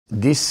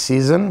This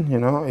season, you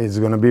know, is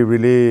going to be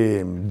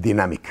really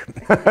dynamic.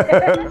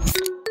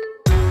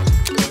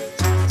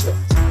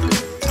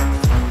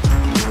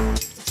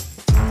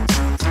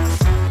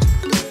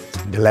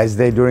 The last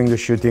day during the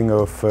shooting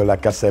of La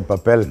Casa de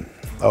Papel,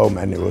 oh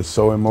man, it was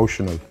so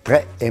emotional.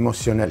 Très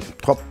émotionnel,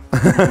 trop.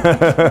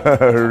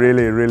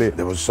 Really, really.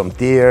 There was some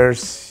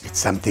tears. It's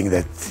something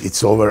that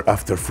it's over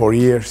after 4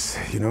 years,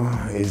 you know.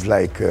 It's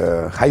like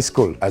high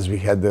school, as we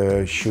had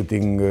the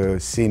shooting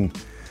scene.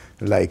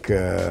 Like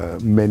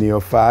many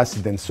of us,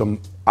 then some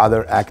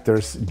other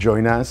actors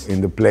join us in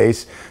the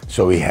place.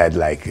 So we had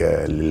like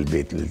a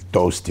little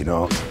toast, you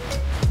know.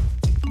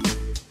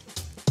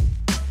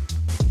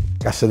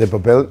 Casa de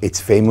Papel, it's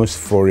famous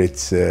for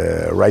its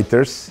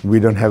writers. We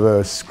don't have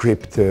a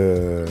script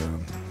the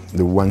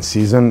one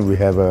season, we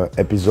have an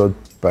episode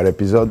per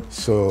episode.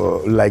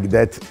 So like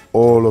that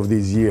all of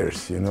these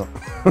years, you know.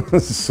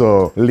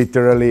 So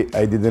literally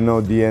I didn't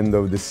know the end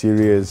of the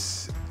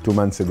series 2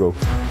 months ago.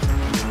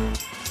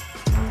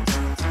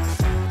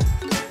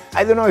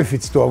 I don't know if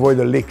it's to avoid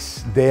the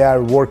leaks. They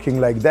are working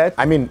like that.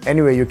 I mean,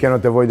 anyway, you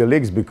cannot avoid the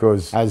leaks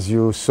because as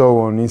you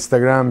saw on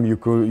Instagram,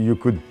 you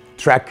could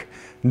track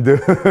the,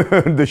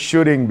 the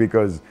shooting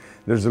because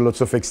there's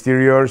lots of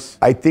exteriors.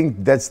 I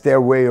think that's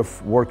their way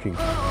of working.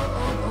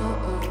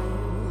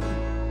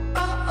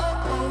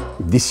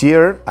 This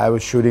year, I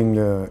was shooting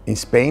in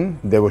Spain.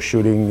 They were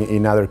shooting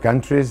in other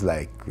countries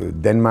like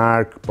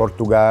Denmark,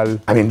 Portugal.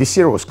 I mean, this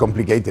year was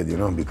complicated, you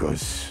know,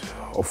 because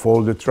of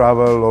all the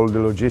travel, all the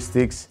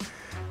logistics.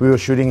 We were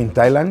shooting in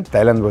Thailand.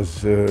 Thailand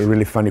was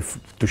really funny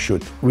to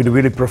shoot with a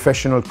really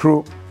professional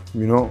crew,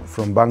 you know,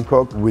 from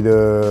Bangkok, with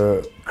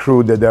a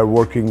crew that are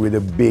working with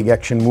the big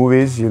action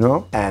movies, you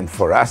know. And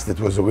for us, that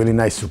was a really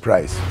nice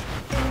surprise.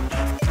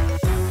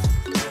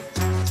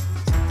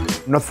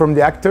 Not from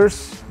the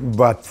actors,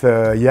 but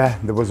yeah,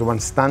 there was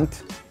one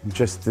stunt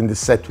just in the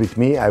set with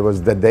me. I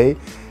was that day,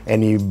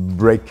 and he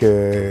break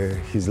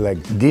his leg.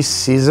 This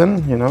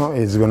season, you know,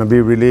 is gonna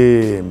be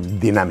really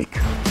dynamic.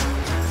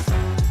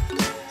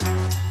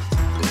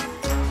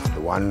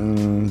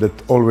 One that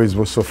always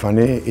was so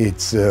funny,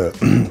 it's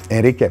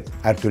Enrique,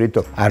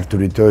 Arturito.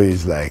 Arturito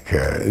is like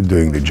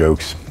doing the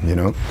jokes, you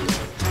know.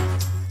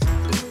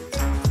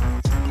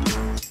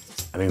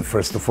 I mean,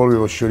 first of all, we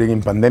were shooting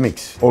in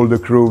pandemics. All the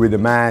crew with the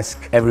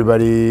mask,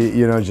 everybody,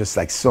 you know, just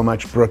like so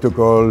much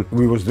protocol.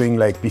 We was doing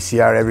like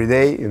PCR every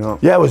day, you know.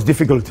 Yeah, it was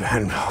difficult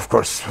and of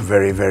course,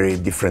 very, very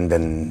different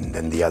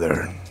than the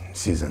other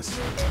seasons.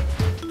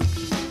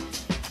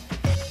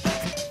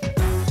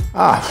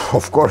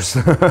 Of course,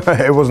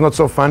 it was not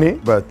so funny,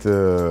 but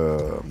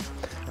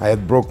I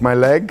had broke my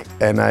leg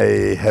and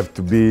I have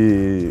to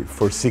be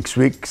for 6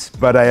 weeks,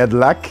 but I had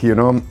luck, you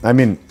know. I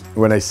mean,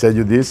 when I said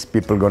you this,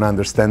 people gonna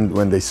understand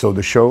when they saw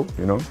the show,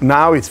 you know.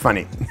 Now it's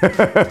funny.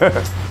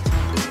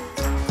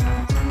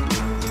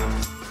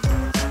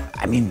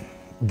 I mean,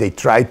 they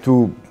try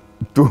to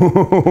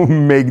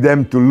make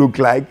them to look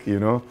like, you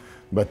know,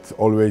 but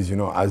always, you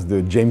know, as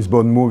the James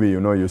Bond movie, you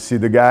know, you see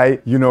the guy,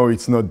 you know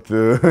it's not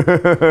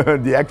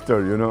the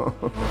actor, you know.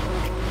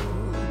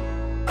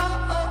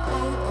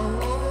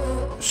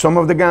 Some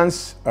of the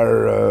guns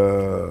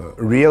are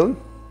real,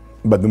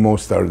 but the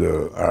most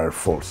are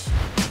false.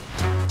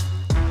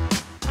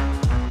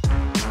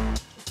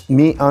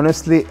 Me,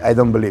 honestly, I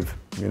don't believe,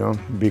 you know,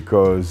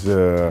 because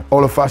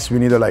all of us, we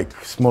need a like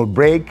small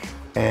break,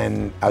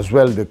 and as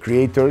well the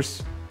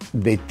creators,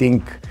 they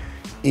think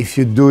if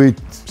you do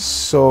it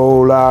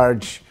so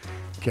large,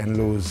 you can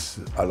lose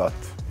a lot,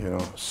 you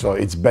know. So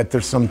it's better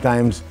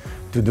sometimes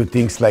to do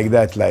things like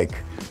that, like,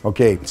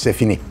 okay, c'est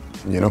fini,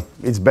 you know.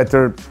 It's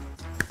better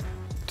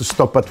to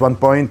stop at one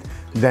point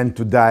than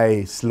to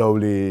die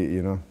slowly,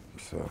 you know,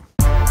 so.